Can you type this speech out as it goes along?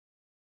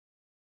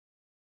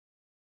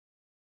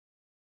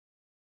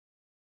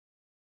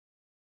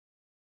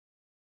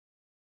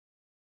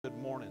Good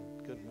morning.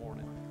 Good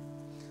morning.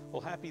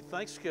 Well, happy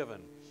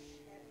Thanksgiving.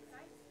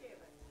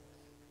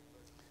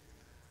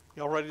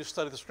 Y'all ready to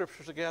study the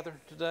scriptures together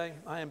today?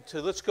 I am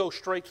too. Let's go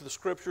straight to the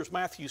scriptures.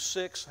 Matthew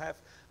 6.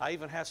 I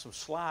even have some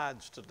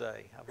slides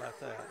today. How about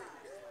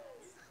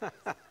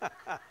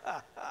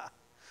that?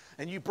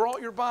 And you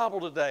brought your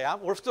Bible today.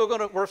 We're still going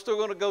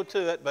to go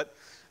to it, but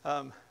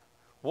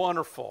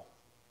wonderful.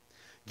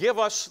 Give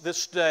us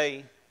this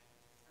day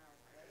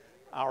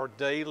our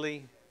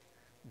daily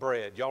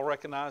bread. Y'all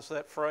recognize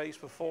that phrase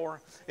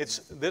before? This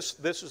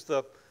is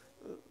the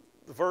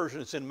version.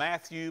 It's in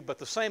Matthew, but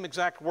the same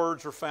exact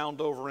words are found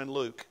over in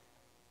Luke.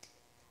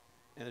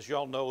 And as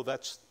y'all know,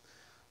 that's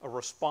a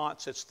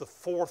response. It's the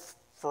fourth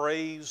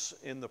phrase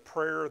in the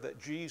prayer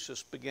that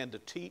Jesus began to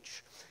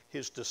teach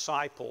his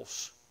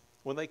disciples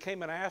when they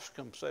came and asked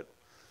him, said,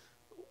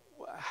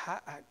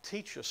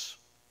 teach us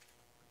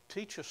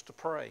to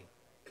pray.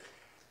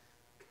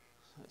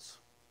 It's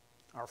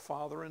our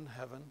Father in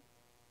heaven,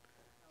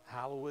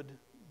 hallowed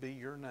be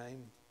your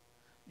name.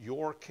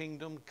 Your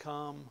kingdom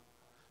come,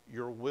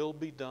 your will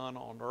be done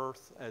on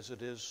earth as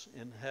it is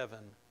in heaven.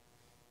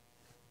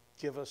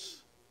 Give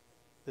us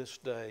this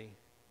day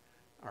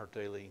our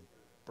daily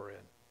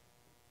bread.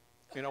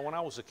 You know, when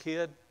I was a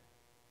kid,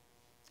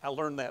 I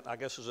learned that, I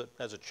guess,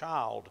 as a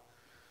child.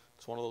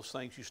 It's one of those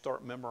things you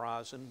start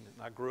memorizing.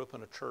 And I grew up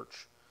in a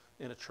church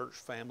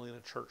family, in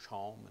a church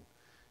home, and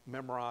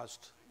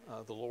memorized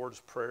the Lord's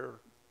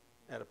Prayer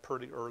at a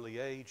pretty early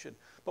age.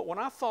 But when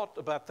I thought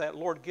about that,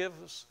 Lord, give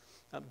us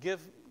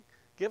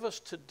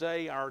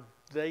today our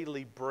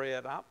daily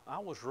bread, I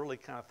was really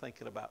kind of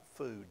thinking about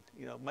food.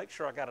 You know, make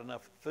sure I got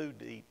enough food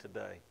to eat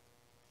today.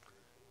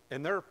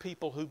 And there are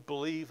people who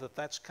believe that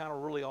that's kind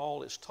of really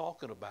all it's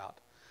talking about.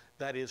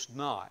 That is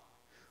not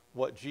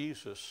what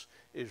Jesus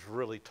is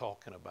really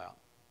talking about.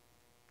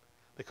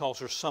 Because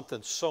there's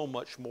something so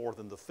much more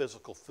than the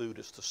physical food.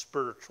 It's the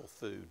spiritual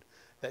food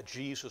that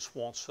Jesus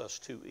wants us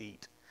to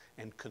eat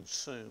and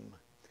consume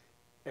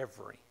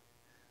every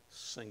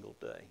single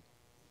day.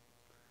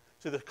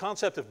 See, the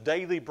concept of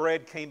daily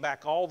bread came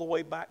back all the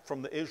way back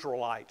from the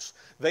Israelites.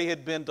 They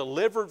had been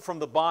delivered from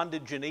the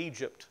bondage in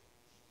Egypt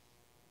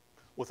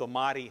with a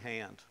mighty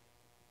hand.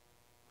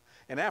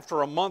 And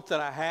after a month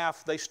and a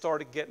half, they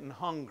started getting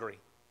hungry.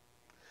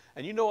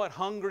 And you know what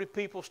hungry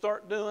people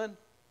start doing?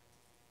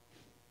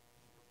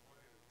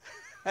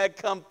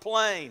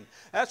 Complain.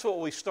 That's what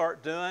we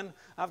start doing.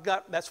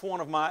 That's one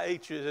of my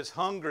H's. It's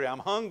hungry. I'm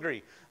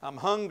hungry. I'm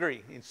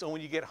hungry. And so when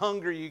you get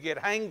hungry, you get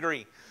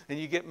hangry, and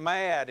you get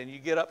mad, and you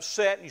get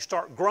upset, and you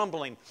start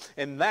grumbling.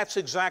 And that's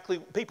exactly,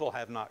 people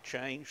have not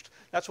changed.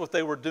 That's what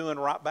they were doing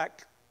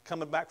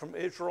coming back from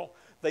Israel.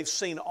 They've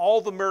seen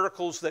all the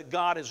miracles that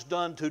God has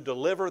done to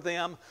deliver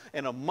them.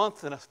 And a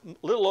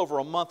little over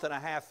a month and a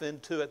half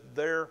into it,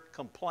 they're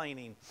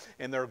complaining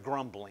and they're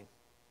grumbling.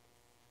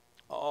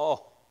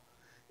 Oh,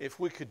 if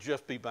we could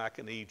just be back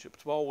in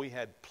Egypt. Oh, we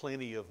had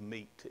plenty of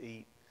meat to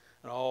eat.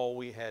 And oh,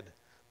 we had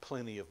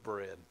plenty of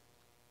bread.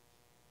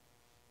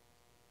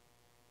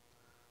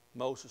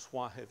 Moses,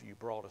 why have you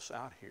brought us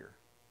out here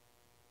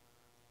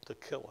to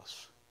kill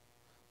us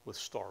with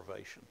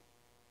starvation?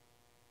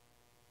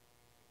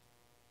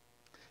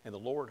 And the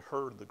Lord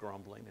heard the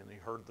grumbling and he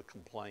heard the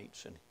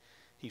complaints. And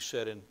he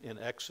said in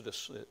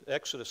Exodus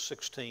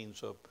 16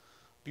 is a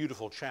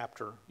beautiful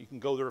chapter. You can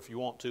go there if you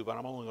want to, but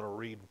I'm only going to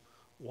read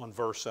one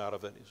verse out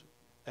of it.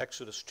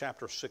 Exodus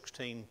chapter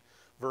 16,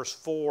 verse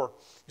 4.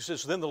 He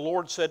says, Then the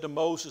Lord said to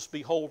Moses,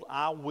 Behold,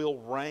 I will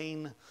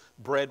rain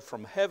bread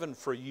from heaven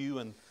for you,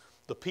 and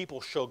the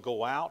people shall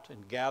go out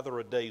and gather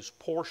a day's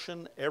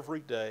portion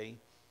every day.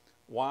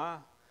 Why?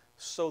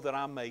 So that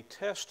I may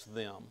test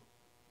them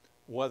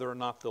whether or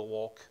not they'll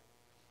walk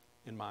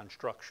in my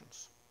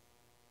instructions.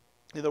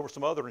 And there were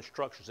some other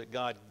instructions that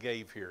God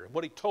gave here.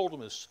 What he told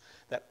them is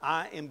that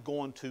I am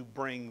going to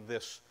bring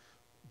this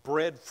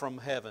bread from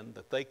heaven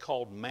that they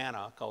called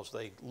manna, because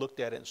they looked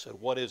at it and said,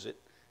 what is it?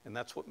 And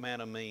that's what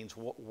manna means.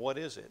 What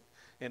is it?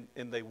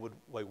 And they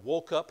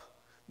woke up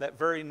that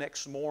very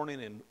next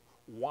morning, and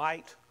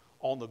white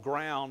on the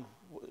ground,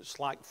 it's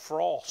like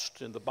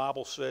frost. And the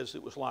Bible says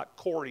it was like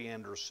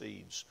coriander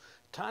seeds,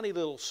 tiny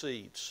little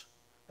seeds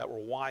that were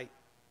white,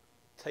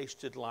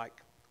 tasted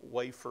like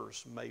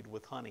wafers made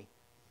with honey,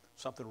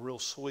 something real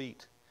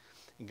sweet.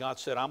 And God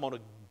said, I'm going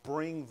to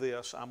bring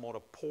this, I'm going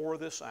to pour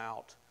this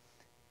out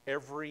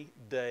every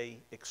day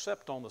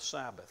except on the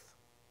Sabbath.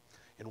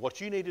 And what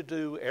you need to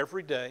do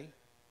every day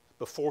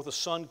before the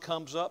sun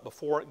comes up,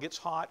 before it gets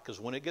hot, because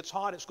when it gets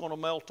hot, it's going to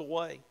melt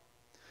away.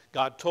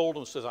 God told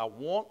him, says, I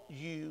want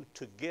you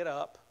to get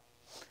up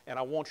and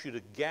I want you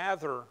to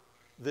gather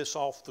this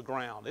off the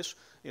ground. This,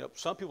 you know,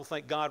 some people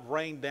think God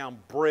rained down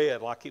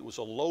bread like it was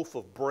a loaf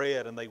of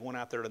bread and they went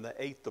out there and they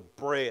ate the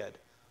bread.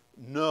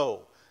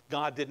 No,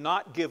 God did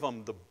not give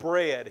them the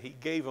bread. He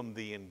gave them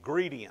the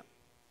ingredient.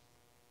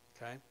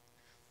 Okay?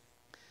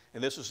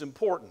 And this is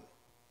important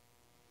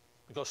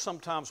because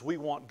sometimes we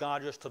want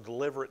God just to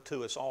deliver it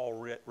to us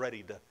all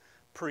ready to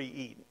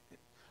pre-eat.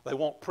 They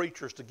want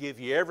preachers to give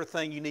you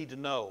everything you need to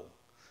know.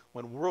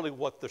 when really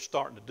what they're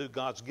starting to do,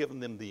 God's given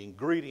them the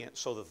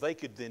ingredients so that they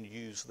could then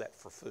use that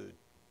for food.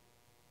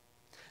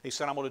 He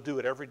said, I'm going to do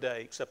it every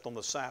day except on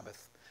the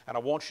Sabbath. And I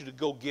want you to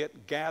go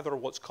gather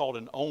what's called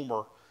an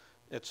omer.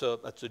 That's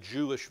a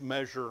Jewish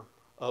measure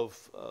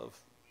of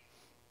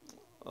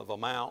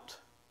amount.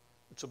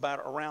 It's about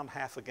around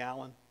half a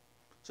gallon.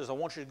 It says, I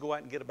want you to go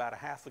out and get about a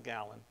half a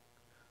gallon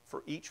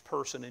for each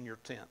person in your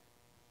tent.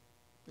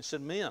 It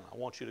said, men, I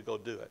want you to go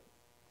do it.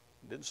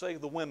 It didn't say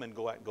the women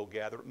go out and go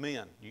gather it.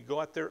 Men, you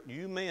go out there,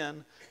 you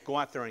men, go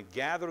out there and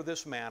gather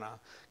this manna.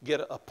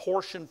 Get a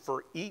portion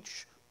for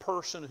each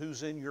person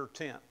who's in your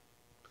tent.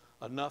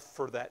 Enough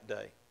for that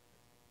day.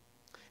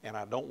 And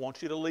I don't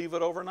want you to leave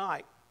it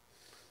overnight,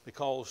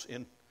 because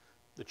in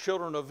the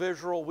children of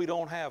Israel, we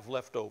don't have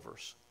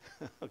leftovers.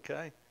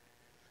 Okay?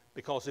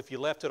 Because if you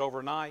left it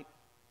overnight,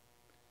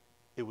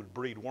 it would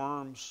breed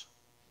worms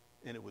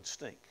and it would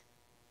stink.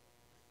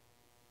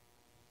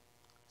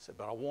 He said,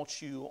 but I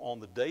want you on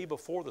the day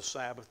before the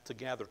Sabbath to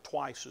gather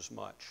twice as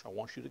much. I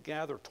want you to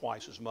gather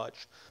twice as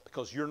much,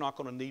 because you're not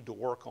going to need to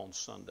work on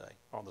Sunday.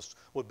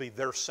 Would be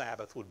their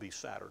Sabbath would be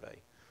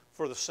Saturday.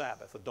 For the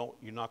Sabbath,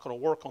 you're not going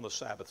to work on the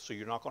Sabbath, so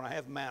you're not going to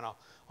have manna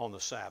on the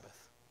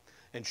Sabbath.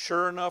 And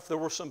sure enough, there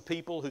were some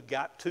people who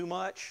got too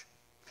much,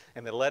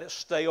 and they let it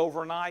stay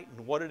overnight.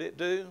 And what did it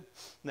do?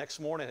 Next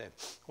morning,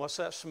 what's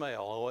that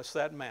smell? Oh, it's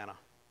that manna.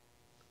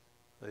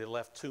 They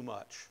left too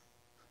much.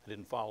 They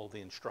didn't follow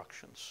the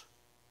instructions.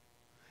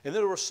 And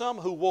there were some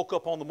who woke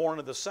up on the morning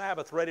of the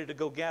Sabbath ready to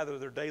go gather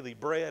their daily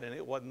bread, and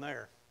it wasn't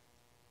there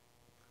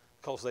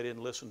because they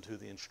didn't listen to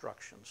the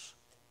instructions.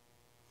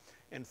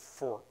 And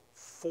for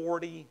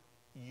 40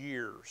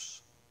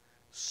 years,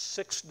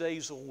 6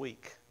 days a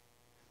week,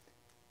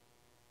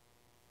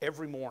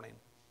 every morning,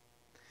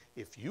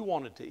 if you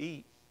wanted to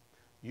eat,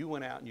 you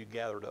went out and you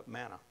gathered up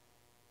manna.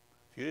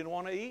 If you didn't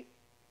want to eat,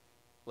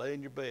 lay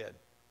in your bed.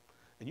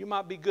 And you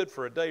might be good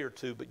for a day or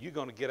two, but you're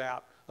going to get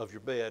out of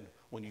your bed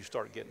when you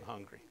start getting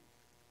hungry.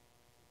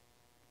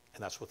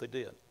 And that's what they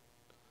did.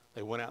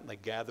 They went out and they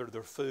gathered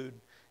their food,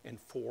 and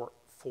for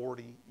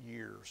 40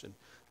 years. And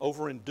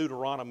over in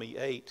Deuteronomy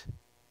 8,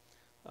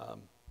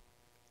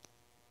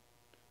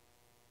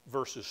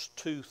 verses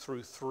 2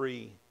 through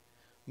 3,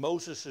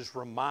 Moses is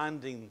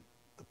reminding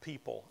the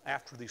people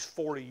after these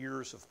 40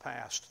 years have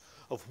passed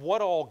of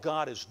what all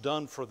God has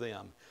done for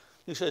them.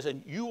 He says,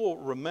 and you will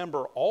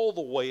remember all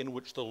the way in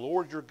which the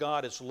Lord your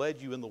God has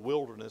led you in the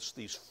wilderness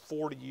these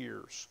 40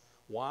 years.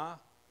 Why?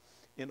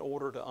 In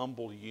order to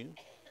humble you,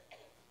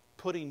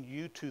 putting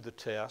you to the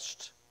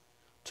test,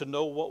 to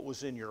know what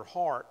was in your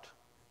heart,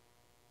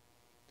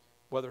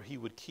 whether you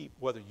would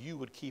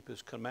keep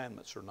his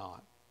commandments or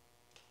not.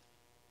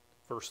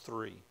 Verse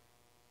 3,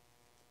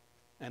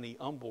 and he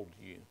humbled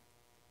you,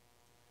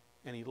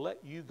 and he let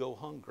you go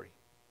hungry.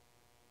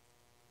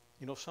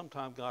 You know,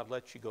 sometimes God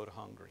lets you go to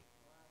hungry.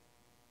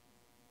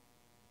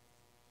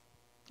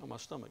 Oh, my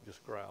stomach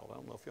just growled. I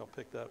don't know if y'all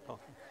picked that up.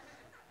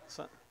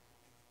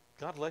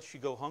 God lets you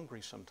go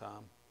hungry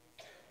sometime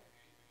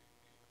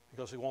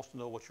because he wants to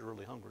know what you're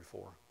really hungry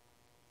for.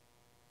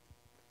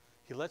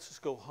 He lets us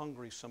go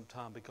hungry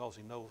sometime because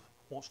he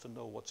wants to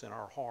know what's in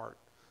our heart.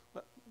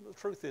 But the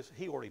truth is,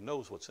 he already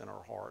knows what's in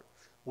our heart.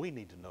 We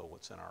need to know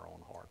what's in our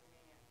own heart.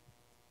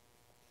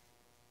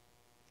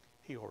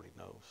 He already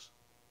knows.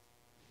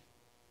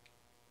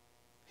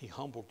 He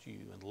humbled you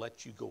and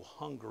let you go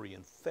hungry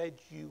and fed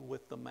you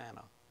with the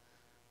manna,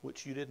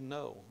 which you didn't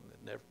know,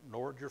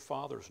 nor did your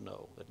fathers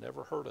know, that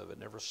never heard of it,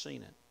 never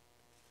seen it,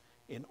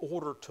 in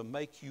order to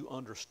make you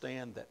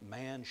understand that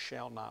man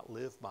shall not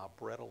live by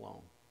bread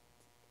alone,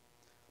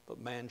 but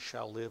man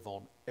shall live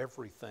on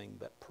everything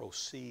that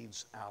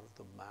proceeds out of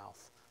the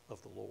mouth of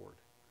the Lord.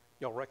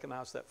 Y'all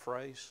recognize that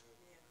phrase?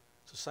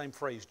 It's the same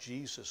phrase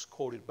Jesus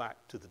quoted back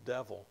to the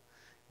devil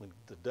when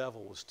the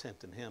devil was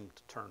tempting him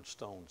to turn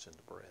stones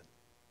into bread.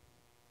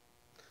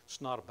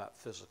 It's not about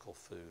physical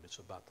food. It's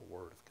about the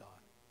Word of God.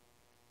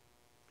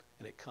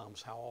 And it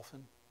comes how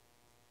often?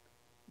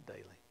 Daily.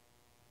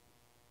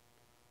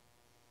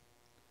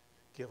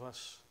 Give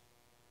us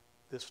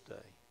this day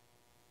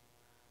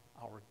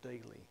our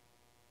daily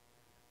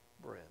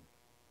bread.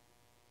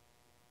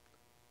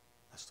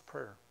 That's the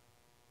prayer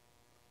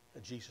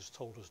that Jesus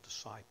told his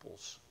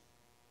disciples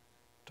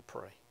to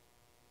pray.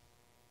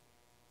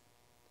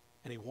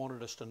 And he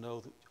wanted us to know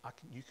that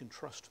you can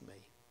trust me.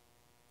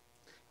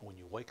 And when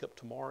you wake up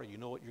tomorrow, you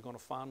know what you're going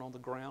to find on the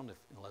ground.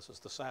 Unless it's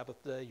the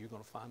Sabbath day, you're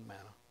going to find manna.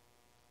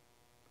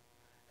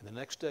 And the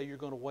next day you're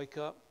going to wake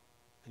up,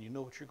 and you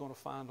know what you're going to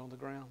find on the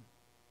ground?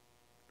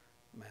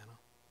 Manna.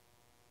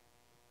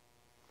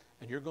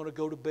 And you're going to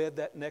go to bed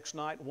that next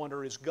night and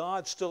wonder, is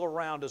God still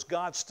around? Does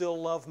God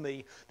still love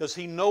me? Does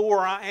he know where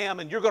I am?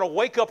 And you're going to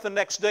wake up the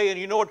next day, and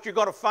you know what you're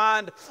going to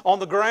find on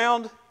the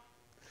ground?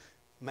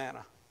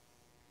 Manna.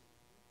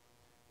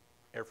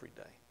 Every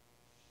day,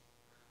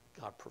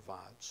 God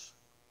provides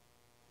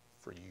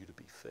for you to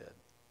be fed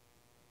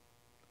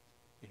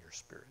in your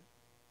spirit.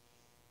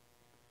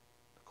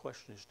 The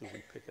question is, do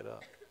we pick it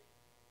up?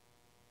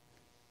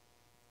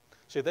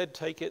 See, they'd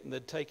take it,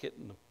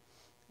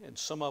 and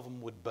some of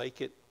them would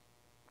bake it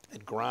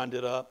and grind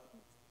it up,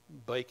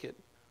 bake it.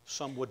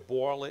 Some would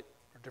boil it.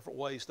 There are different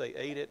ways they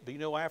ate it. But you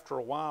know, after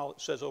a while,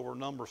 it says over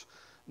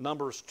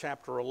Numbers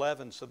chapter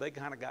 11, so they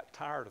kind of got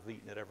tired of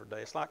eating it every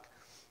day. It's like,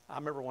 I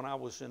remember when I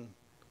was in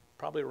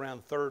probably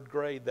around 3rd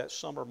grade that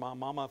summer, my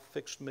mama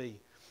fixed me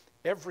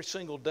every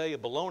single day a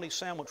bologna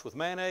sandwich with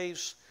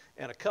mayonnaise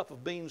and a cup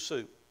of bean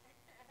soup.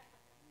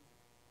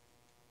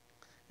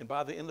 And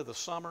by the end of the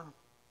summer,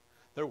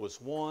 there was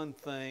one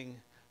thing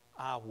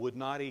I would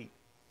not eat.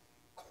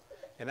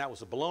 And that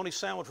was a bologna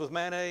sandwich with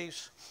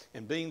mayonnaise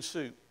and bean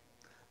soup.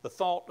 The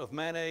thought of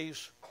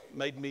mayonnaise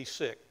made me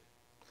sick.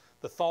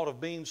 The thought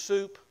of bean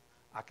soup,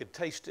 I could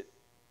taste it,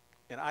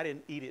 and I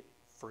didn't eat it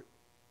for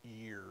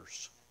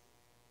years.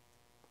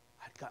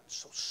 I'd gotten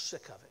so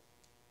sick of it.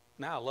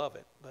 Now I love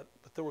it, but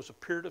there was a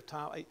period of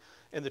time.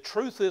 And the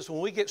truth is,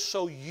 when we get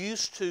so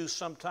used to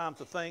sometimes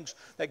the things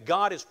that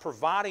God is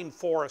providing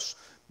for us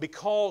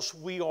because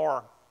we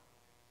are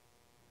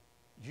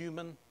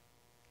human,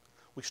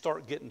 we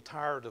start getting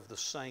tired of the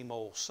same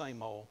old,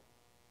 same old.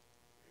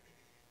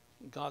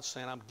 God's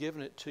saying, I'm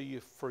giving it to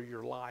you for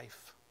your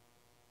life.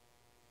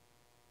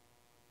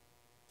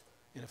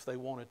 And if they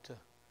wanted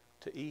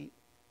to eat,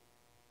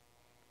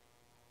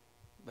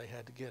 they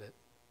had to get it.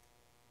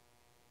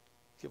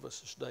 Give us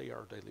this day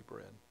our daily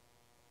bread.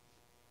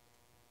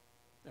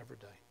 Every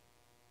day.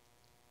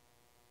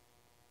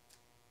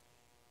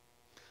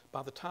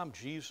 By the time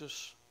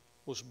Jesus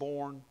was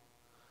born,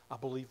 I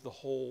believe the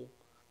whole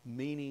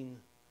meaning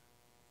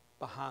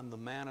behind the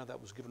manna that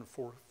was given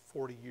for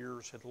 40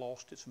 years had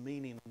lost its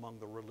meaning among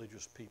the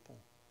religious people.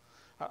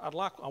 I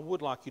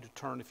would like you to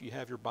turn, if you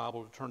have your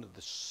Bible, to turn to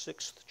the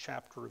 6th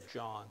chapter of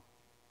John.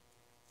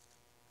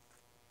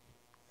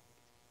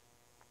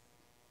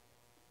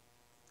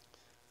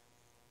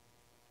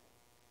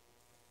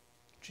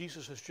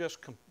 Jesus has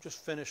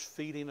just finished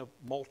feeding a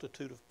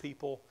multitude of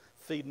people,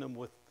 feeding them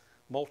with,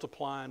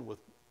 multiplying with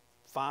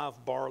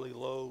 5 barley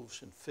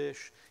loaves and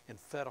fish, and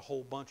fed a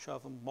whole bunch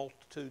of them.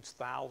 Multitudes,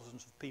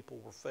 thousands of people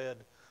were fed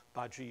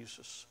by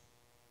Jesus.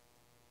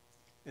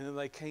 And then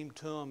they came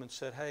to him and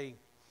said, hey,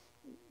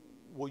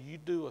 will you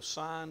do a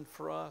sign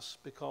for us?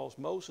 Because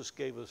Moses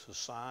gave us a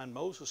sign.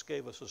 Moses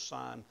gave us a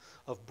sign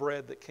of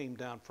bread that came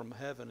down from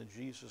heaven. And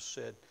Jesus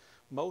said,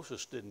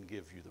 Moses didn't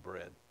give you the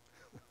bread.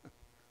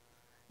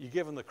 You're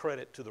giving the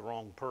credit to the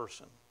wrong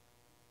person.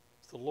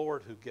 It's the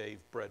Lord who gave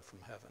bread from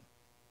heaven.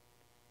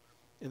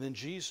 And then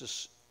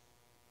Jesus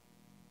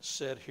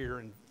said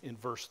here in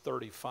verse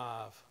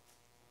 35,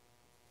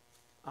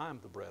 I am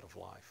the bread of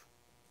life.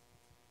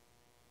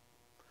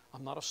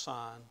 I'm not a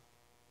sign.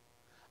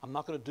 I'm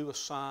not going to do a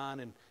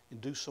sign and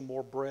do some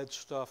more bread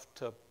stuff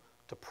to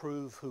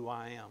prove who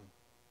I am.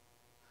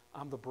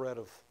 I'm the bread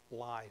of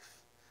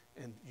life.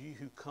 And you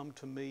who come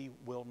to me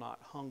will not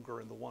hunger,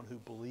 and the one who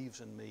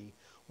believes in me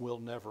will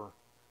never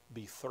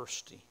be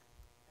thirsty.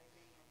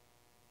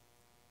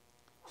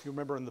 If you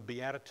remember in the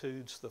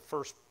Beatitudes, the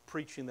first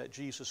preaching that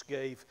Jesus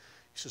gave,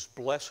 he says,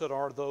 blessed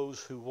are those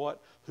who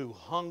what? Who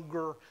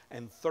hunger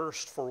and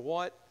thirst for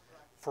what?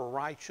 For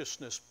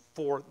righteousness,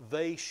 for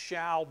they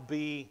shall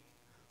be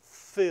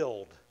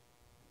filled.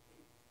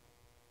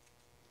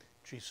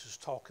 Jesus is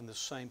talking the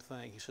same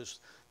thing. He says,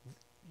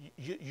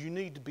 you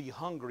need to be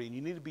hungry, and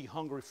you need to be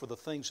hungry for the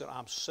things that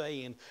I'm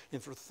saying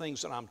and for the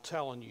things that I'm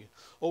telling you.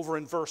 Over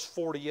in verse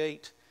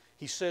 48,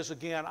 he says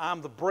again,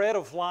 I'm the bread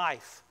of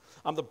life.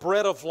 I'm the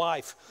bread of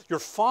life. Your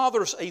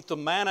fathers ate the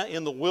manna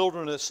in the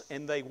wilderness,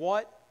 and they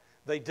what?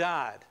 They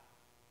died.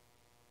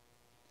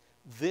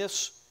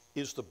 This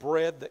is the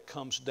bread that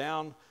comes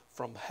down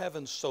from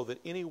heaven so that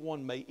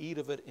anyone may eat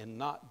of it and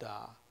not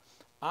die.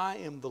 I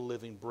am the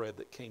living bread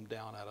that came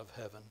down out of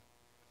heaven.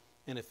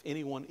 And if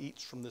anyone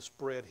eats from this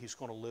bread, he's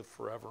going to live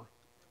forever.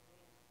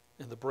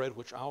 And the bread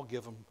which I'll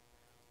give him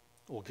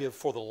will give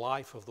for the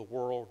life of the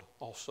world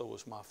also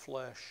is my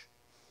flesh.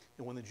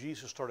 And when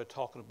Jesus started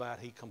talking about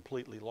it, he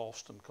completely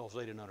lost them because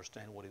they didn't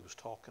understand what he was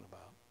talking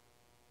about.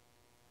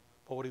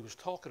 But what he was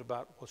talking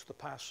about was the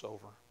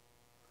Passover.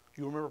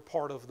 You remember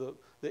part of the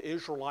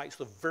Israelites,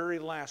 the very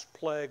last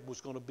plague was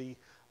going to be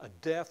a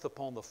death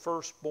upon the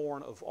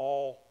firstborn of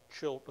all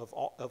children,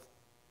 of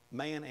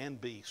man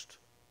and beast.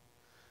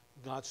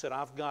 God said,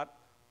 I've got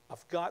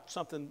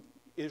something,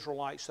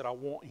 Israelites, that I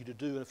want you to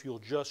do, and if you'll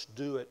just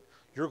do it,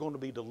 you're going to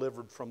be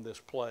delivered from this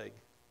plague.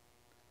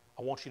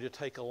 I want you to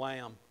take a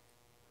lamb,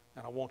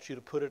 and I want you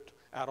to put it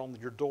out on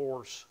your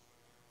doors,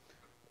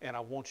 and I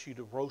want you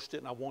to roast it,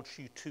 and I want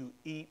you to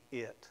eat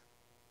it.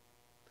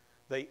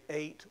 They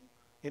ate,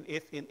 and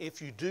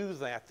if you do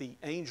that, the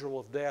angel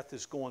of death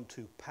is going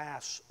to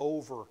pass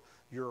over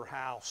your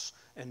house,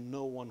 and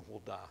no one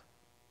will die.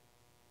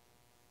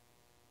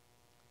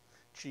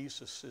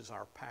 Jesus is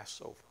our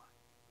Passover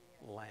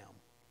lamb.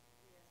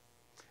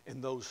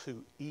 And those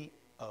who eat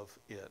of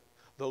it,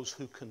 those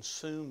who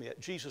consume it.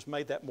 Jesus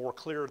made that more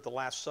clear at the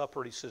Last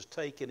Supper. He says,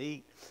 take and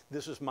eat.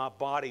 This is my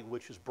body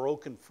which is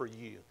broken for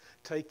you.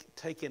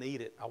 Take and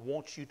eat it. I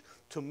want you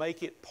to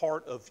make it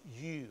part of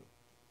you.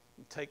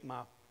 Take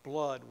my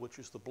blood, which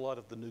is the blood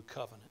of the new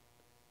covenant.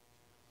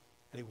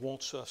 And he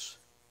wants us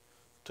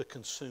to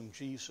consume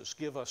Jesus.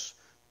 Give us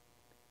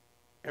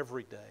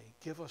every day.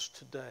 Give us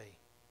today.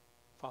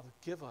 Father,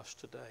 give us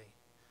today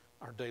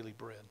our daily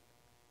bread.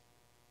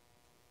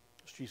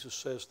 As Jesus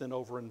says then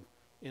over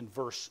in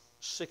verse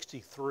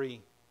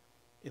 63,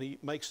 and he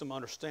makes them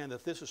understand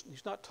that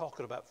he's not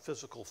talking about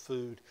physical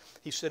food.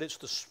 He said it's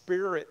the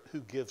Spirit who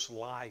gives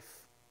life.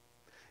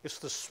 It's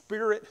the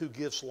Spirit who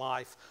gives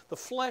life. The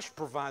flesh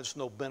provides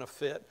no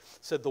benefit. He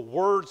said the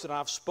words that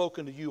I've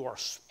spoken to you are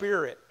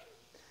spirit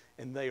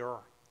and they are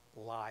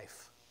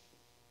life.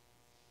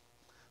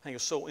 I think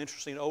it's so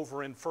interesting.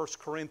 Over in 1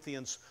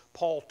 Corinthians,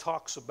 Paul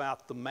talks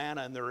about the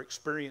manna and their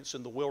experience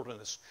in the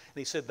wilderness. And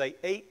he said they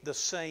ate the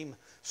same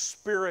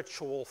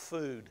spiritual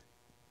food.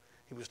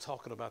 He was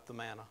talking about the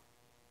manna.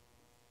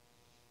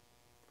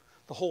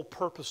 The whole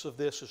purpose of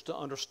this is to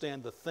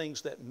understand the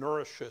things that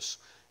nourish us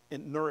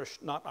and nourish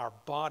not our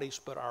bodies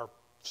but our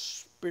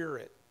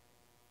spirit.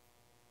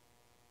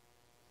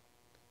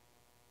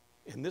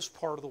 In this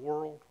part of the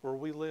world where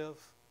we live,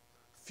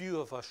 few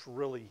of us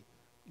really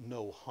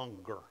know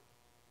hunger,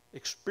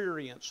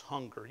 experience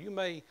hunger.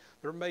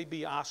 There may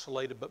be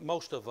isolated, but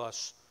most of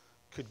us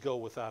could go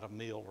without a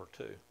meal or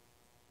two.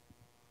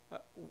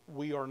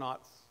 We are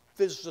not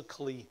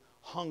physically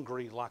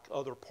hungry like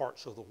other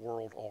parts of the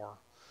world are.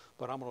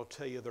 But I'm going to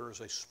tell you there is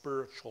a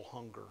spiritual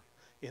hunger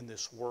in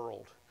this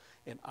world,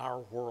 and our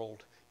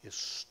world is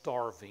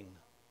starving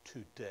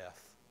to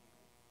death.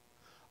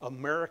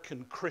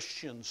 American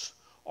Christians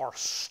are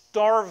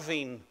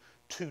starving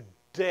to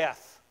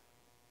death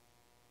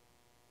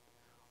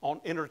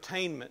on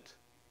entertainment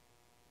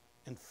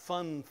and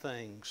fun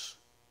things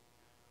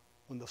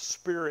when the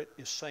Spirit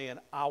is saying,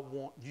 I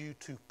want you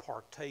to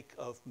partake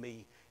of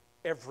me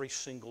every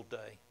single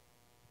day.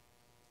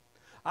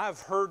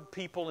 I've heard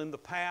people in the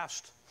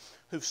past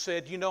who've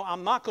said,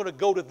 I'm not going to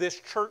go to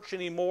this church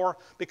anymore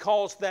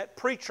because that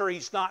preacher,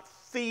 he's not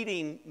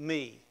feeding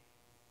me.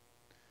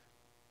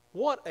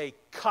 What a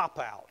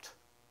cop-out.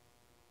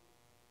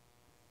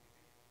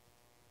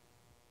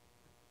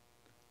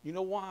 You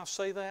know why I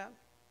say that?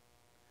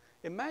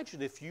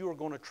 Imagine if you were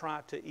going to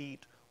try to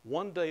eat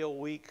one day a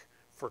week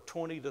for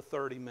 20 to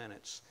 30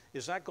 minutes.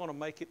 Is that going to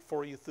make it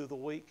for you through the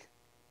week?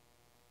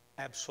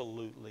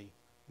 Absolutely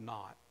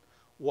not.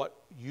 What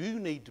you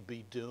need to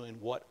be doing,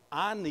 what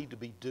I need to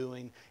be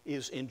doing,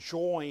 is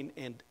enjoying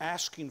and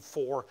asking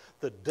for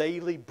the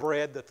daily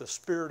bread that the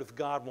Spirit of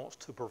God wants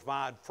to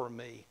provide for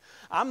me.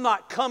 I'm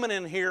not coming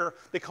in here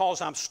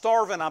because I'm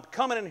starving. I'm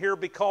coming in here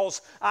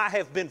because I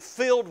have been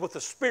filled with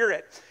the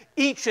Spirit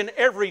each and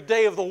every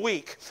day of the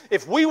week.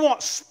 If we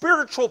want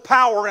spiritual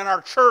power in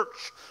our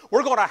church,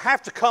 we're going to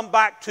have to come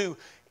back to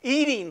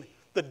eating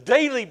the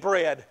daily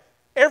bread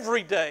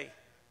every day.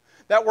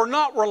 That we're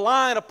not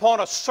relying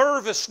upon a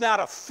service now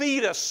to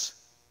feed us,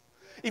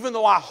 even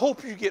though I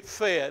hope you get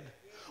fed.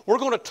 We're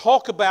going to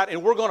talk about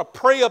and we're going to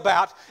pray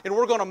about and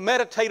we're going to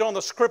meditate on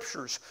the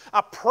Scriptures. I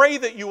pray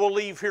that you will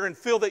leave here and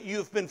feel that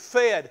you've been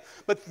fed.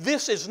 But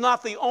this is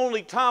not the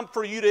only time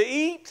for you to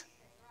eat.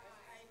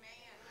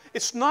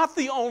 It's not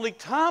the only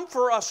time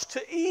for us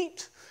to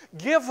eat.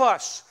 Give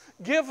us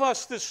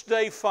this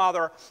day,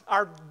 Father,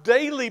 our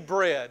daily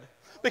bread,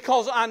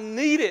 because I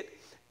need it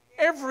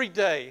every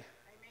day.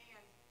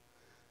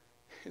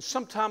 And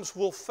sometimes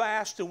we'll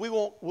fast and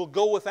we'll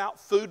go without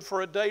food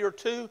for a day or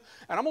two.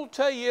 And I'm going to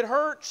tell you, it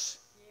hurts.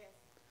 Yes.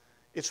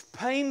 It's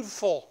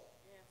painful.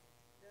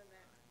 Yes.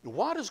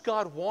 Why does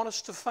God want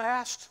us to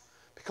fast?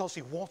 Because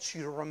He wants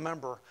you to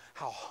remember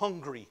how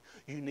hungry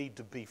you need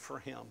to be for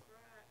Him.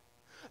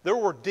 Right. There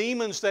were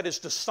demons that His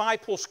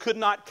disciples could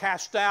not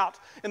cast out.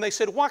 And they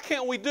said, why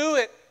can't we do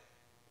it?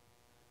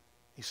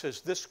 He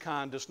says, this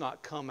kind does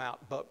not come out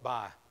but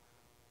by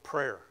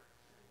prayer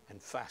and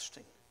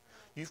fasting.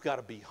 You've got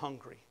to be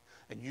hungry,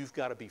 and you've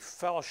got to be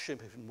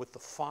fellowshipping with the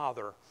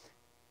Father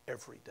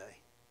every day.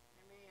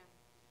 Amen.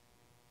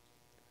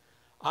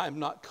 I am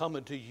not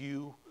coming to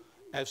you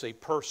as a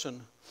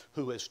person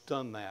who has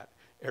done that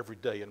every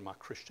day in my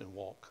Christian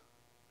walk.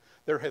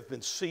 There have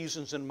been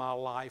seasons in my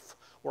life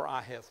where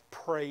I have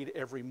prayed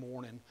every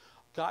morning,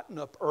 gotten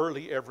up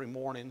early every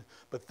morning,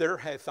 but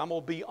I'm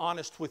going to be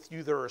honest with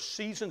you, there are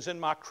seasons in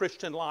my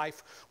Christian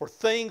life where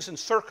things and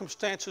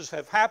circumstances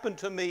have happened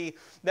to me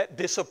that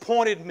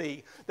disappointed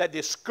me, that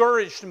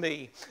discouraged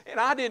me, and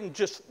I didn't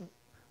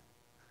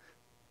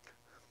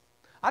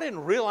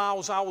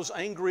realize I was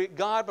angry at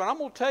God, but I'm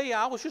going to tell you,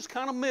 I was just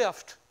kind of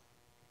miffed.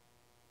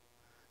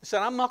 I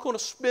said, I'm not going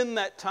to spend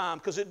that time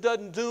because it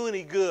doesn't do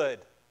any good.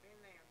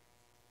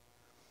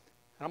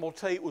 And I'm going to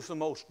tell you, it was the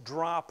most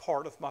dry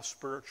part of my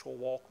spiritual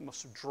walk, the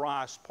most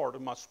driest part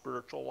of my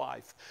spiritual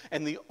life.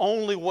 And the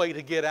only way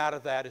to get out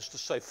of that is to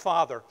say,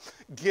 Father,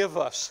 give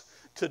us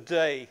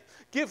today,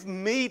 give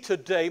me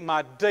today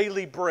my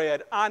daily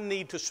bread. I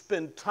need to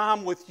spend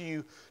time with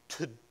you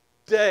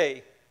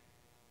today.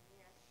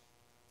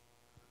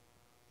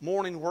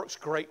 Morning works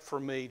great for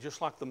me, just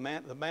like the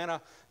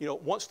manna,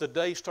 once the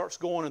day starts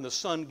going and the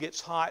sun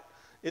gets hot,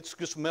 it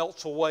just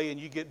melts away and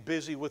you get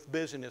busy with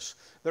busyness.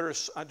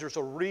 There's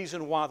a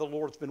reason why the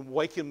Lord's been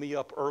waking me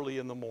up early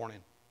in the morning.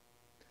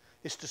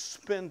 is to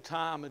spend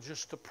time and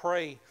just to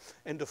pray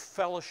and to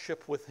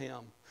fellowship with Him.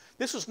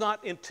 This is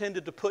not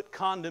intended to put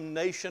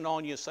condemnation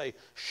on you and say,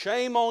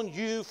 shame on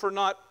you for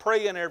not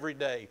praying every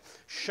day.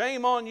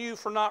 Shame on you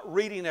for not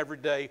reading every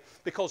day,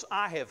 because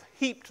I have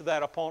heaped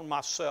that upon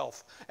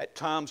myself at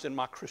times in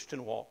my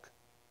Christian walk.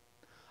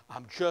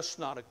 I'm just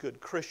not a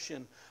good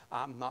Christian.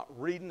 I'm not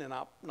reading and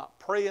I'm not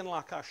praying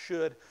like I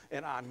should,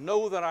 and I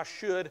know that I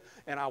should,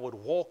 and I would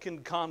walk in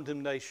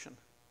condemnation.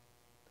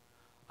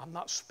 I'm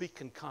not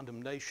speaking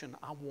condemnation.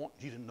 I want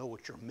you to know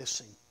what you're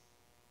missing.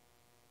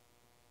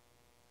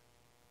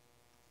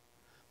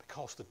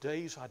 Because the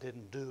days I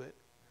didn't do it,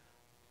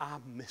 I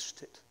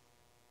missed it.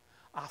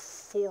 I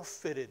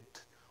forfeited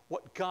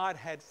what God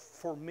had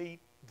for me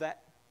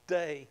that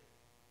day,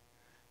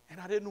 and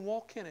I didn't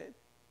walk in it.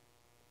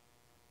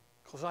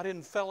 Because I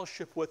didn't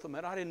fellowship with them,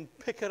 and I didn't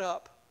pick it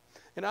up,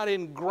 and I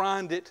didn't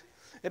grind it,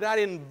 and I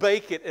didn't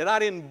bake it, and I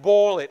didn't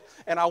boil it,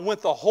 and I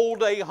went the whole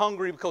day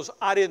hungry because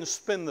I didn't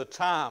spend the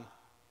time.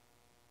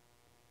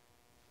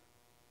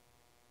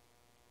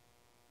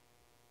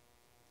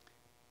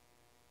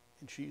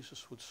 And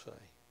Jesus would say,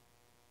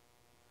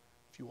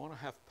 if you want to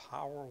have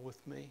power with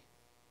me,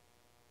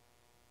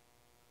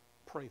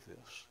 pray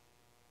this.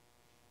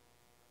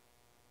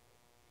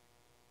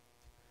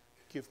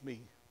 Give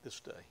me this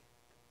day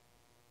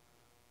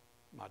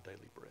my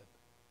daily bread.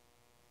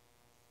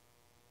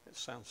 It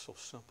sounds so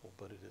simple,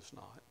 but it is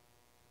not.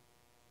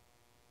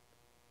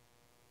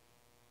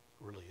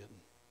 It really isn't.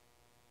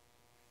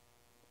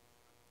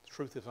 The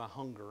truth is, I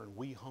hunger, and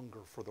we hunger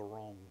for the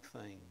wrong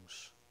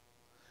things.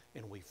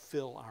 And we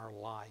fill our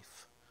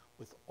life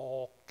with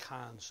all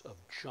kinds of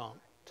junk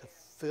to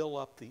fill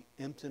up the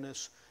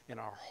emptiness in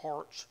our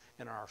hearts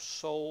and our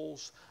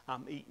souls.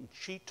 I'm eating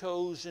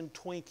Cheetos and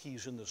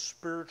Twinkies in the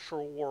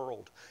spiritual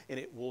world, and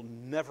it will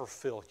never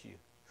fill you.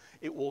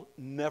 It will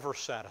never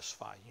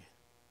satisfy you.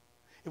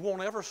 It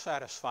won't ever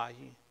satisfy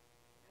you.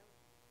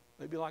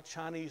 Maybe like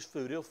Chinese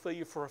food. It'll fill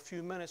you for a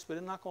few minutes, but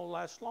it's not going to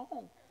last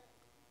long.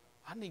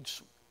 I need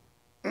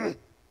some,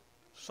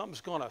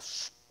 something's going to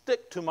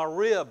stick to my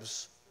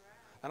ribs.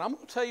 And I'm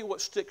going to tell you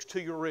what sticks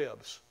to your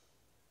ribs.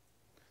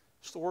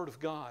 It's the Word of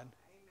God.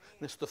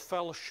 And it's the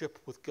fellowship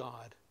with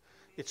God.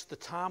 It's the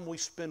time we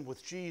spend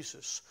with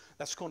Jesus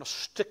that's going to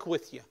stick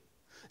with you.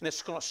 And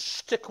it's going to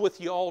stick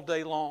with you all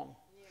day long.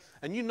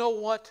 And you know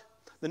what?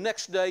 The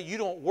next day, you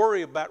don't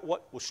worry about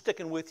what was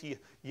sticking with you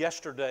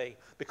yesterday,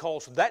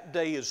 because that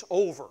day is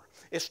over.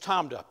 It's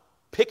time to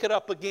pick it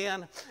up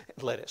again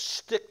and let it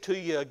stick to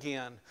you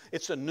again.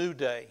 It's a new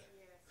day.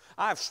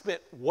 I've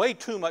spent way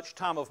too much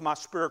time of my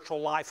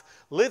spiritual life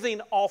living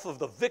off of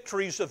the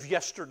victories of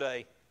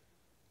yesterday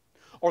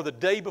or the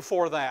day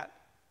before that.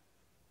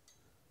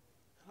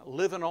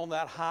 Living on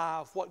that high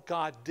of what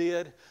God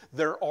did,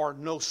 there are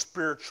no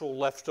spiritual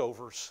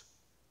leftovers.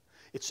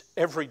 It's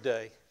every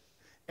day.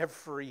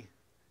 Every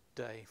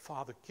day.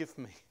 Father,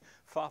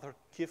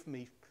 give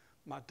me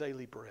my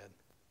daily bread.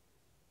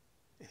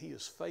 And He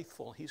is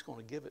faithful. He's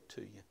going to give it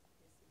to you.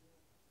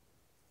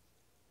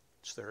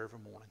 It's there every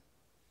morning.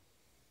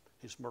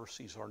 His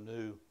mercies are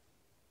new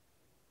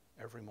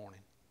every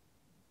morning.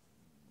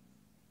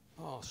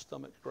 Oh,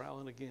 stomach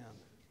growling again.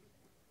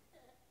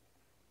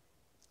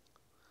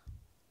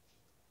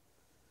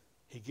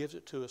 He gives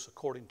it to us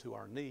according to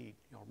our need.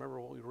 You know,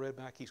 remember what we read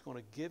back? He's going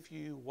to give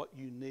you what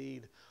you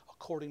need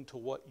according to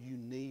what you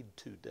need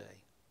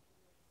today.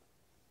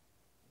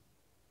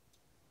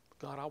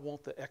 God, I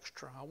want the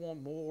extra. I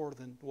want more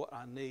than what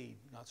I need.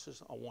 God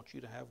says, I want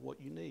you to have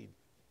what you need.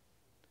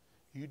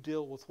 You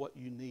deal with what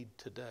you need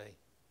today.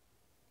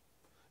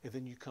 And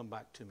then you come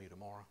back to me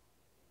tomorrow.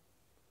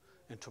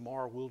 And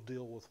tomorrow we'll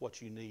deal with what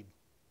you need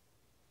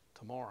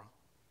tomorrow.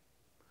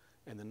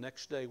 And the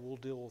next day we'll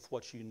deal with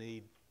what you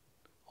need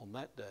on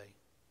that day.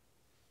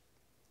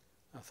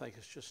 I think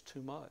it's just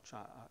too much.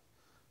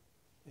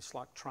 It's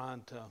like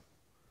trying to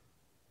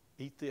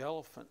eat the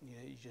elephant.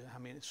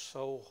 It's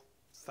so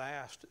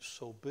fast, it's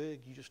so big,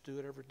 you just do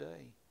it every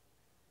day.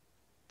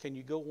 Can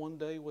you go one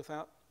day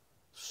without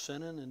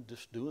sinning and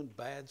just doing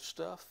bad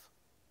stuff?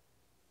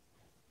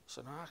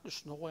 So no,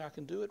 there's no way I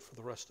can do it for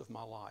the rest of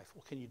my life.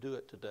 Well, can you do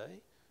it today?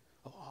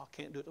 Oh, I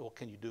can't do it. Well,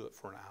 can you do it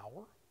for an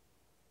hour?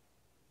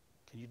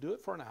 Can you do it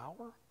for an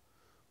hour?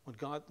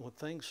 When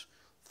things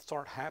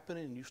start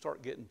happening and you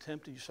start getting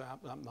tempted, you say,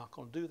 I'm not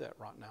going to do that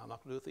right now. I'm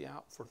not going to do it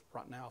for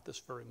right now, at this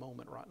very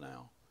moment, right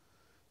now.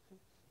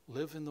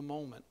 Live in the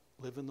moment.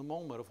 Live in the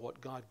moment of what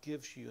God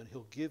gives you, and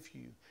He'll give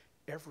you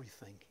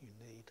everything you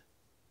need.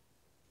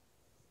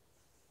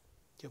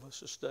 Give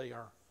us this day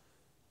our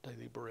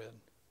daily bread.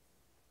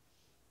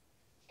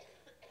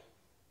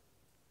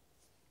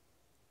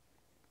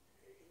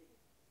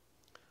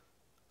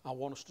 I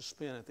want us to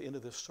spend, at the end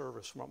of this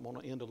service, I'm going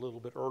to end a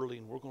little bit early,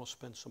 and we're going to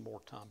spend some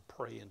more time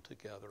praying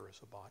together as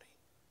a body.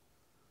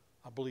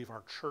 I believe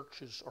our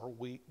churches are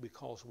weak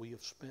because we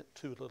have spent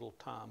too little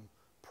time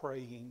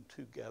praying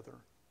together.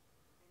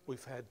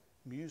 We've had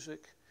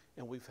music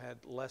and we've had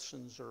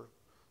lessons or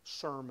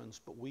sermons,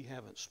 but we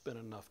haven't spent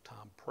enough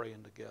time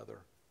praying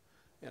together.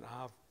 And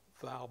I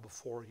vow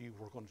before you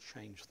we're going to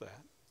change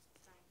that.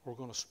 We're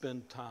going to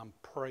spend time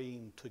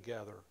praying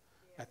together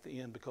at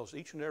the end, because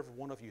each and every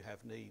one of you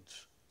have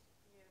needs.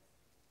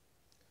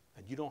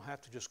 And you don't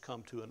have to just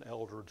come to an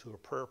elder, to a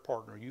prayer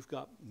partner. You've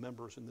got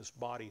members in this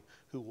body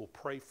who will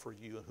pray for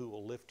you and who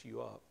will lift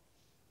you up.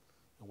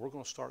 And we're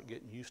going to start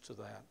getting used to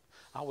that.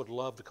 I would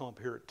love to come up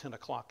here at 10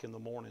 o'clock in the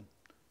morning.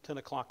 10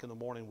 o'clock in the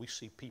morning, we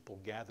see people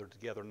gathered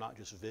together, not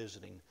just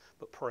visiting,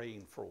 but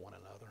praying for one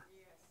another.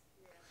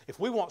 If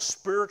we want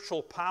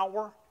spiritual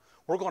power,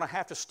 we're going to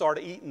have to start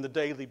eating the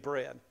daily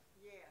bread.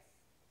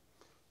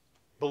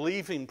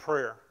 Believing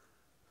prayer,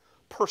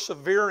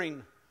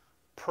 persevering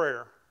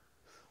prayer,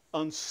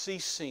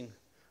 unceasing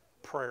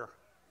prayer.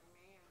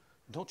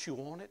 Don't you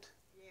want it?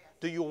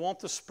 Do you want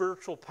the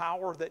spiritual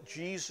power that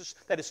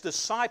his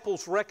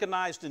disciples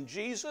recognized in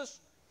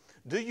Jesus?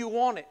 Do you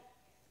want it?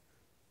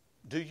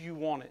 Do you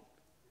want it?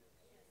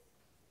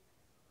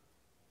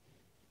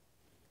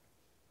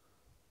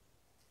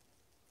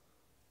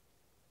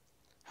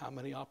 How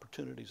many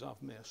opportunities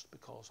I've missed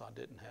because I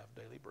didn't have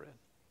daily bread.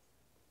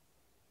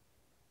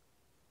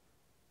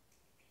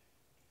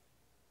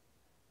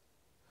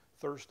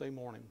 Thursday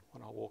morning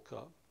when I woke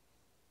up,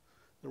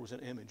 there was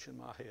an image in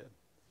my head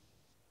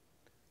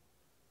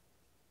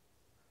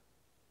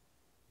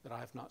that I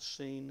have not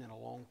seen in a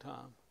long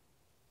time.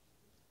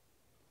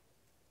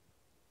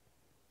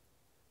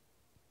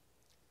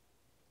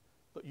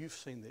 But you've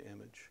seen the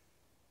image.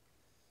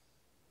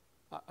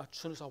 As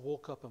soon as I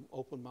woke up and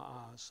opened my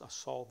eyes, I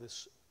saw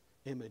this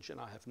image, and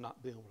I have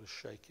not been able to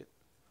shake it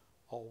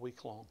all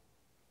week long.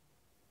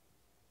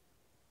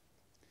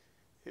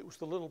 It was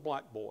the little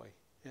black boy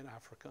in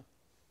Africa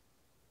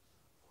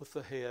with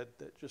the head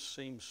that just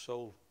seems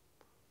so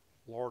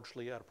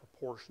largely out of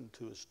proportion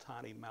to his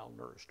tiny,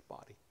 malnourished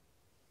body.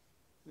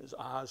 And his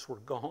eyes were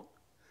gaunt,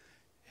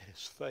 and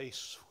his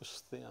face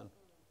was thin,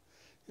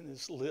 and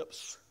his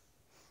lips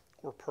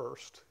were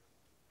pursed,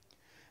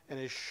 and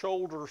his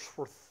shoulders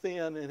were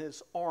thin, and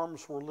his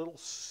arms were little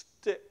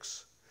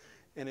sticks,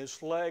 and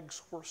his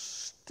legs were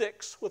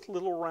sticks with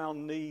little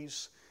round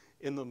knees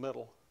in the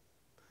middle.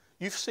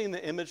 You've seen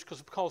the image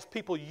because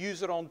people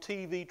use it on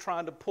TV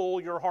trying to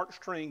pull your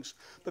heartstrings.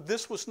 But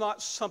this was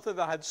not something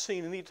that I had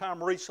seen any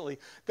time recently.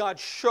 God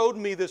showed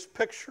me this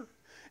picture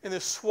in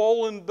the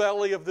swollen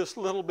belly of this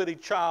little bitty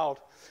child.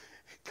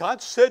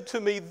 God said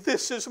to me,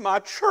 "This is my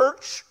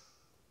church.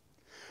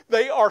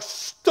 They are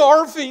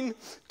starving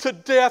to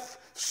death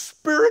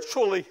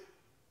spiritually.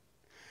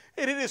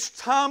 And it is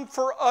time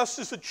for us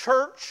as a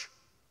church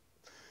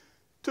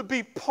to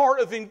be part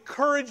of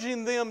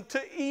encouraging them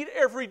to eat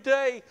every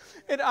day."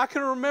 And I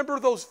can remember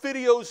those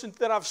videos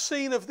that I've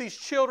seen of these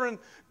children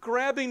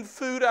grabbing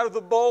food out of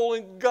the bowl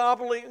and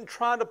gobbling and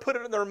trying to put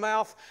it in their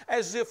mouth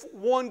as if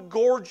one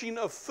gorging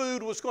of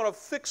food was going to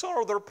fix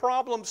all of their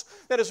problems.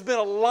 That has been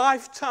a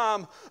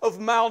lifetime of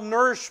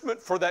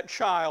malnourishment for that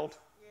child.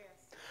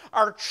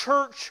 Our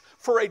church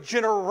for a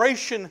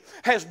generation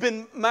has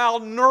been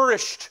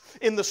malnourished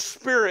in the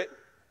spirit.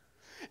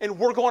 And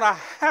we're going to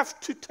have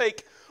to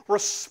take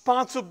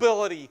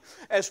responsibility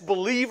as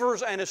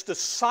believers and as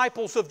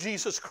disciples of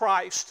Jesus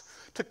Christ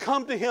to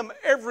come to Him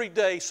every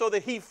day so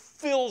that He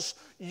fills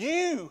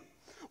you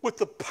with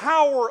the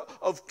power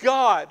of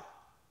God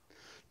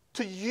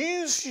to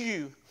use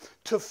you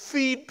to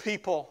feed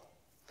people,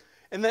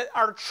 and that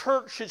our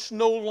church is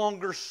no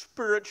longer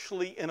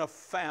spiritually in a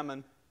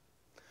famine.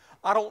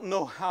 I don't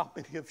know how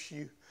many of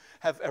you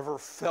have ever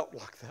felt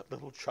like that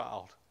little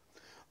child,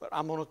 but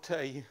I'm going to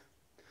tell you,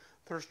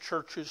 there's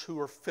churches who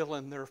are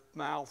filling their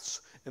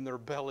mouths and their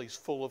bellies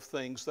full of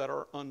things that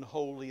are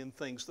unholy and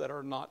things that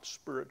are not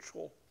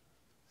spiritual.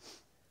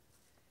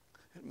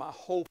 And my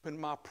hope and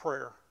my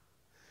prayer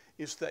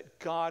is that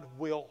God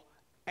will,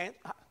 and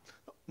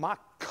my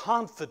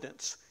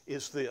confidence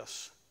is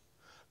this: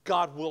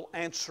 God will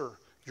answer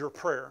your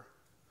prayer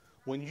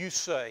when you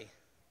say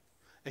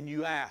and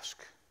you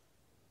ask,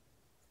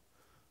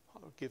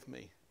 "Father, give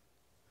me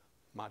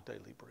my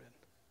daily bread,"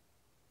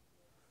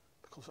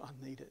 because I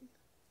need it.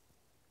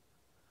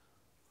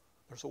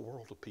 There's a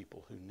world of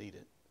people who need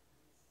it.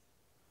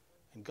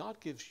 And God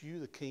gives you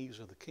the keys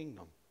of the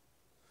kingdom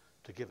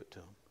to give it to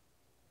them.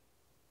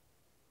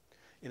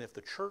 And if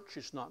the church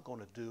is not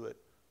going to do it,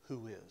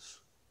 who is?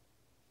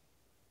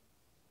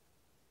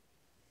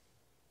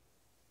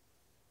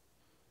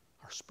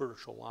 Our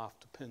spiritual life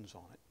depends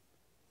on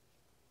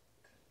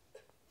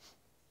it.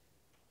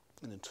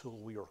 And until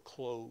we are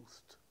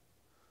clothed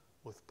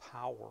with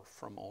power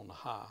from on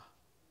high,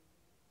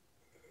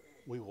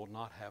 we will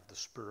not have the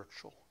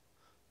spiritual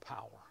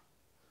power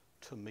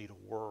to meet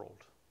a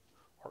world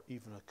or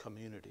even a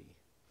community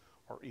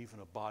or even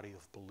a body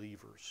of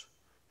believers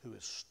who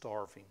is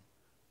starving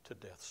to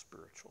death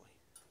spiritually.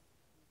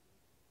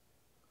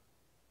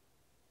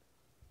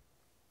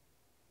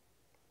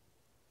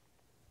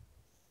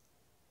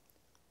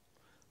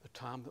 The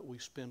time that we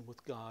spend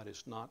with God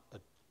is not a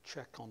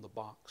check on the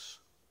box.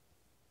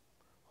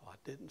 Well, I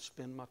didn't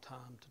spend my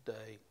time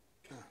today.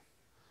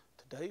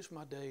 Today's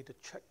my day to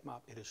check my...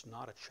 It is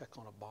not a check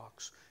on a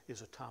box. It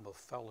is a time of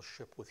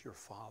fellowship with your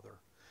Father.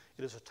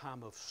 It is a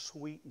time of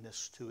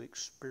sweetness to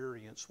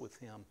experience with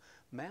Him.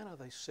 Manna,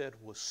 they said,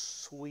 was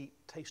sweet,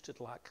 tasted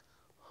like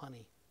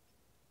honey.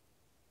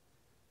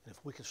 And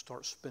if we can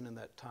start spending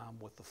that time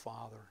with the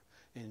Father,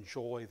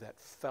 enjoy that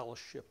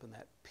fellowship and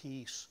that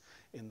peace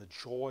and the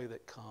joy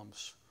that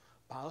comes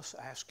by us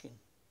asking,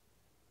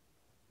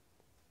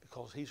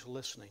 because He's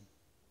listening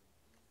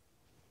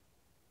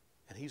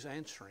and He's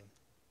answering.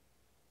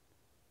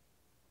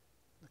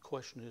 The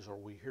question is, are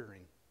we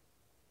hearing?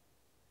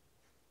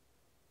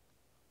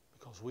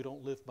 Because we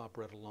don't live by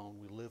bread alone.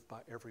 We live by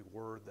every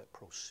word that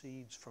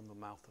proceeds from the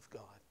mouth of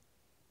God.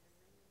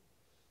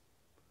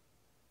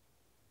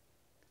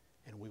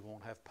 And we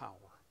won't have power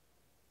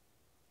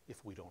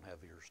if we don't have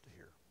ears to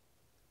hear.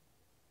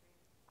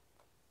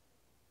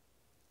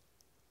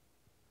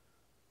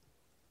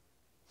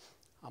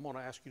 I'm going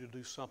to ask you to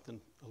do something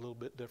a little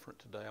bit different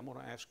today. I'm going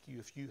to ask you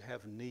if you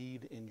have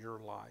need in your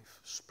life,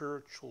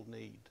 spiritual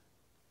need.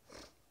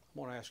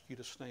 I'm going to ask you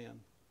to stand,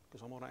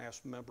 because I'm going to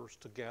ask members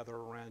to gather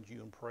around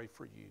you and pray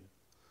for you.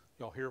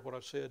 Y'all hear what I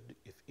said?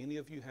 If any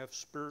of you have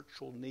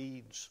spiritual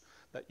needs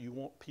that you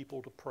want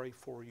people to pray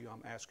for you,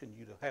 I'm asking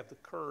you to have the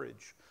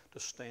courage to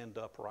stand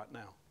up right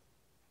now.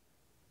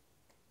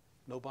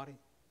 Nobody?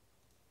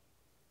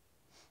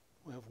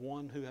 We have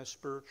one who has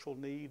spiritual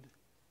need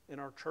in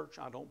our church.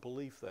 I don't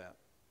believe that.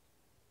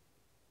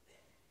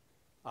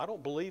 I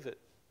don't believe it.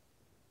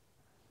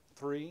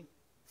 3,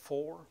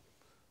 4,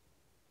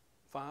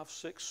 5,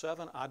 6,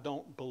 7. I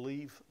don't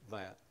believe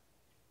that.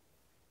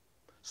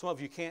 Some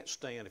of you can't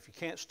stand. If you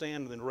can't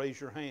stand, then raise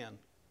your hand.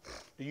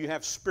 Do you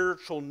have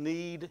spiritual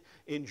need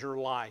in your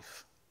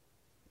life?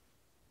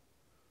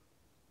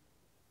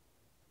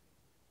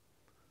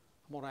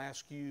 I'm going to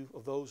ask you,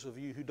 of those of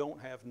you who don't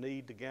have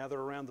need, to gather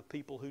around the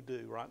people who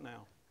do right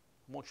now.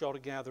 I want y'all to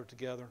gather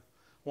together.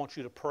 I want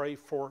you to pray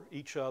for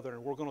each other,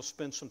 and we're going to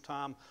spend some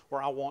time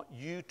where I want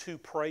you to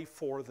pray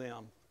for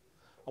them.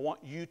 I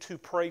want you to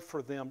pray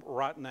for them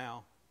right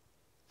now.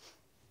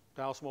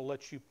 Dallas, I'm going to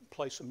let you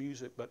play some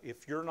music, but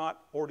if you're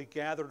not already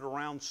gathered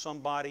around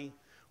somebody,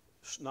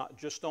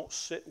 just don't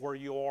sit where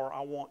you are.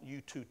 I want you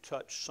to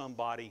touch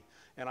somebody,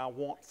 and I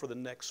want for the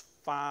next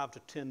 5 to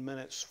 10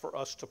 minutes for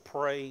us to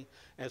pray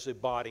as a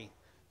body,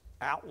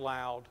 out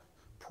loud,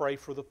 pray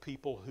for the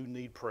people who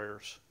need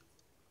prayers.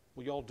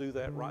 Will y'all do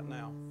that right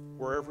now?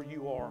 Wherever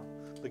you are,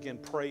 begin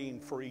praying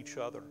for each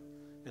other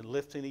and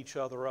lifting each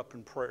other up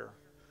in prayer,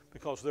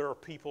 because there are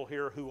people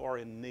here who are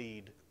in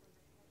need.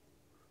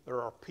 There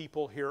are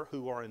people here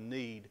who are in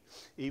need.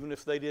 Even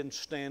if they didn't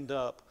stand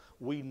up,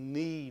 we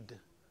need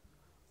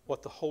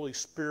what the Holy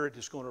Spirit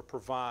is going to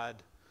provide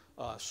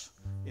us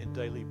in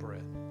daily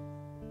bread.